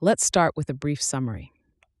Let's start with a brief summary.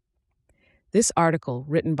 This article,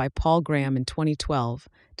 written by Paul Graham in 2012,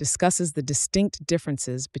 discusses the distinct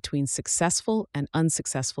differences between successful and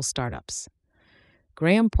unsuccessful startups.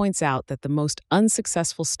 Graham points out that the most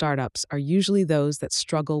unsuccessful startups are usually those that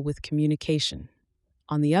struggle with communication.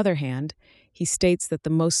 On the other hand, he states that the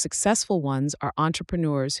most successful ones are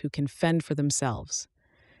entrepreneurs who can fend for themselves.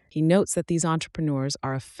 He notes that these entrepreneurs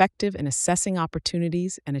are effective in assessing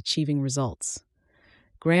opportunities and achieving results.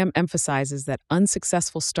 Graham emphasizes that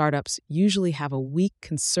unsuccessful startups usually have a weak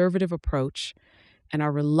conservative approach and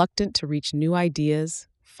are reluctant to reach new ideas,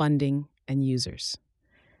 funding, and users.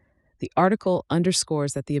 The article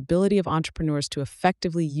underscores that the ability of entrepreneurs to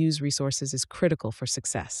effectively use resources is critical for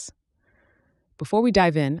success. Before we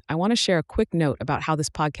dive in, I want to share a quick note about how this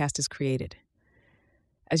podcast is created.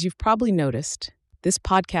 As you've probably noticed, this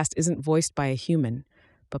podcast isn't voiced by a human,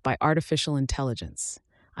 but by artificial intelligence.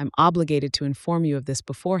 I'm obligated to inform you of this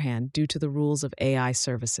beforehand due to the rules of AI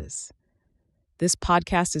services. This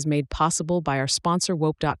podcast is made possible by our sponsor,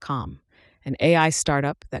 Wope.com, an AI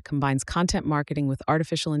startup that combines content marketing with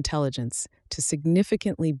artificial intelligence to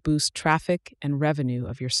significantly boost traffic and revenue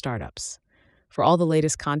of your startups. For all the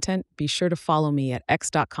latest content, be sure to follow me at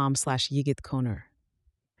x.com/yigitkoner.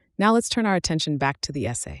 Now let's turn our attention back to the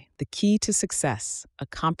essay, The Key to Success, a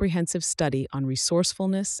comprehensive study on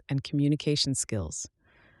resourcefulness and communication skills.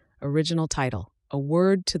 Original title, A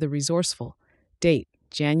Word to the Resourceful. Date,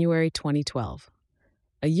 January 2012.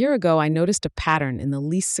 A year ago, I noticed a pattern in the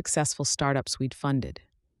least successful startups we'd funded.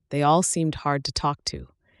 They all seemed hard to talk to.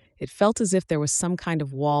 It felt as if there was some kind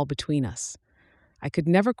of wall between us. I could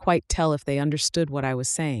never quite tell if they understood what I was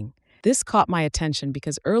saying. This caught my attention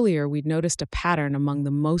because earlier we'd noticed a pattern among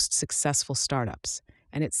the most successful startups,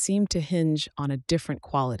 and it seemed to hinge on a different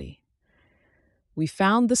quality. We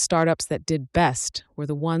found the startups that did best were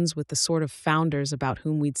the ones with the sort of founders about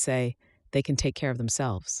whom we'd say they can take care of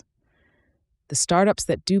themselves. The startups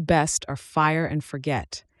that do best are fire and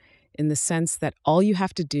forget, in the sense that all you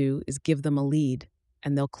have to do is give them a lead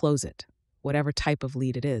and they'll close it, whatever type of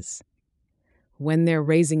lead it is. When they're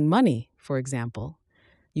raising money, for example,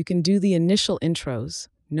 you can do the initial intros,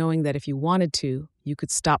 knowing that if you wanted to, you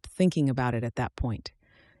could stop thinking about it at that point.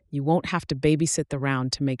 You won't have to babysit the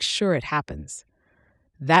round to make sure it happens.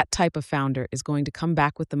 That type of founder is going to come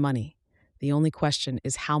back with the money. The only question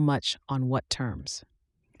is how much on what terms.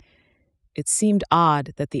 It seemed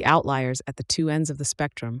odd that the outliers at the two ends of the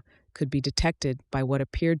spectrum could be detected by what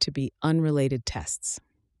appeared to be unrelated tests.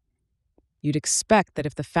 You'd expect that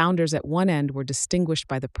if the founders at one end were distinguished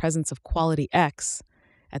by the presence of quality X,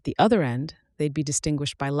 at the other end, they'd be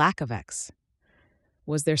distinguished by lack of X.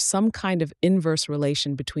 Was there some kind of inverse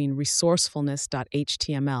relation between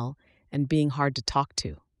resourcefulness.html and being hard to talk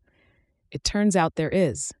to? It turns out there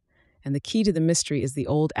is, and the key to the mystery is the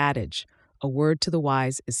old adage, a word to the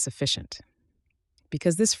wise is sufficient.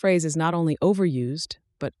 Because this phrase is not only overused,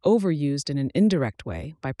 but overused in an indirect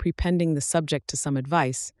way by prepending the subject to some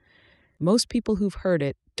advice, most people who've heard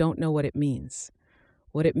it don't know what it means.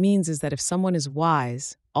 What it means is that if someone is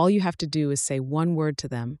wise, all you have to do is say one word to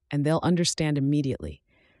them and they'll understand immediately.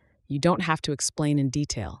 You don't have to explain in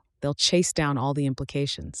detail. They'll chase down all the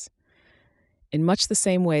implications. In much the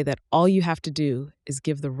same way that all you have to do is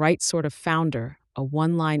give the right sort of founder a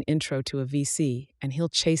one-line intro to a VC and he'll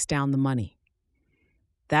chase down the money.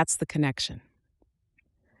 That's the connection.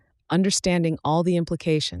 Understanding all the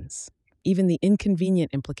implications, even the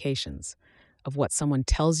inconvenient implications, of what someone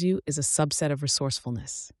tells you is a subset of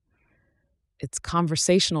resourcefulness. It's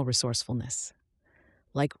conversational resourcefulness.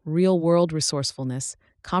 Like real-world resourcefulness,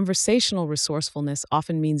 conversational resourcefulness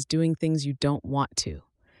often means doing things you don't want to.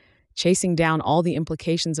 Chasing down all the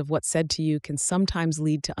implications of what's said to you can sometimes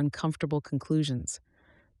lead to uncomfortable conclusions.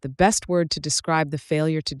 The best word to describe the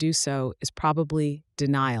failure to do so is probably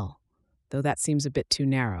denial, though that seems a bit too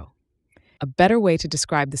narrow. A better way to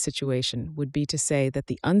describe the situation would be to say that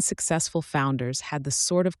the unsuccessful founders had the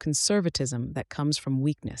sort of conservatism that comes from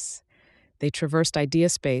weakness. They traversed idea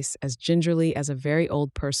space as gingerly as a very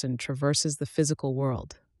old person traverses the physical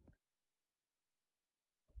world.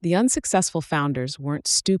 The unsuccessful founders weren't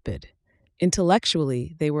stupid.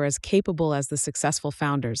 Intellectually, they were as capable as the successful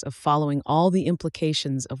founders of following all the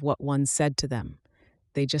implications of what one said to them.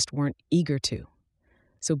 They just weren't eager to.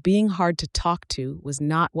 So being hard to talk to was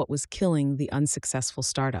not what was killing the unsuccessful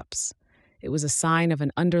startups. It was a sign of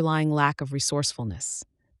an underlying lack of resourcefulness.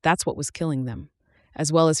 That's what was killing them.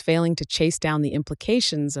 As well as failing to chase down the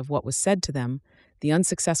implications of what was said to them, the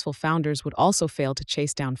unsuccessful founders would also fail to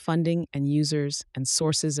chase down funding and users and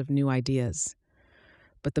sources of new ideas.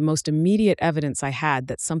 But the most immediate evidence I had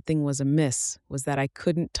that something was amiss was that I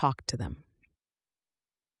couldn't talk to them.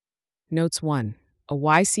 Notes 1. A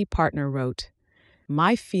YC partner wrote,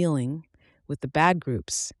 "My feeling with the bad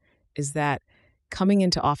groups is that coming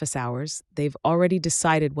into office hours, they've already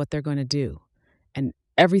decided what they're going to do, and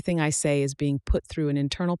everything I say is being put through an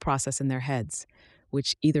internal process in their heads,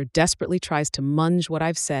 which either desperately tries to munge what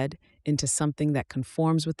I've said into something that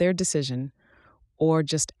conforms with their decision or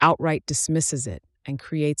just outright dismisses it and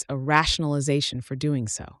creates a rationalization for doing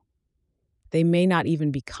so. They may not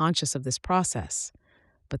even be conscious of this process,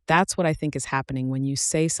 but that's what I think is happening when you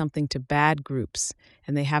say something to bad groups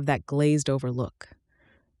and they have that glazed over look.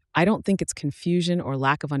 I don't think it's confusion or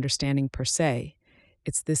lack of understanding per se.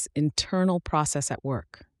 It's this internal process at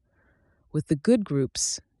work. With the good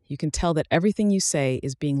groups, you can tell that everything you say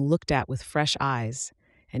is being looked at with fresh eyes,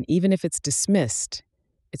 and even if it's dismissed,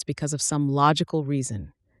 it's because of some logical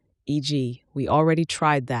reason, e.g., we already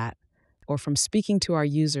tried that, or from speaking to our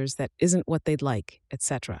users that isn't what they'd like,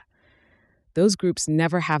 etc. Those groups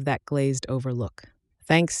never have that glazed over look.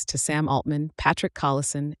 Thanks to Sam Altman, Patrick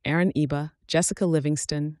Collison, Aaron Eba, Jessica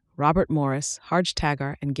Livingston, Robert Morris, Harj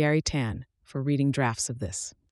Tagar, and Gary Tan for reading drafts of this.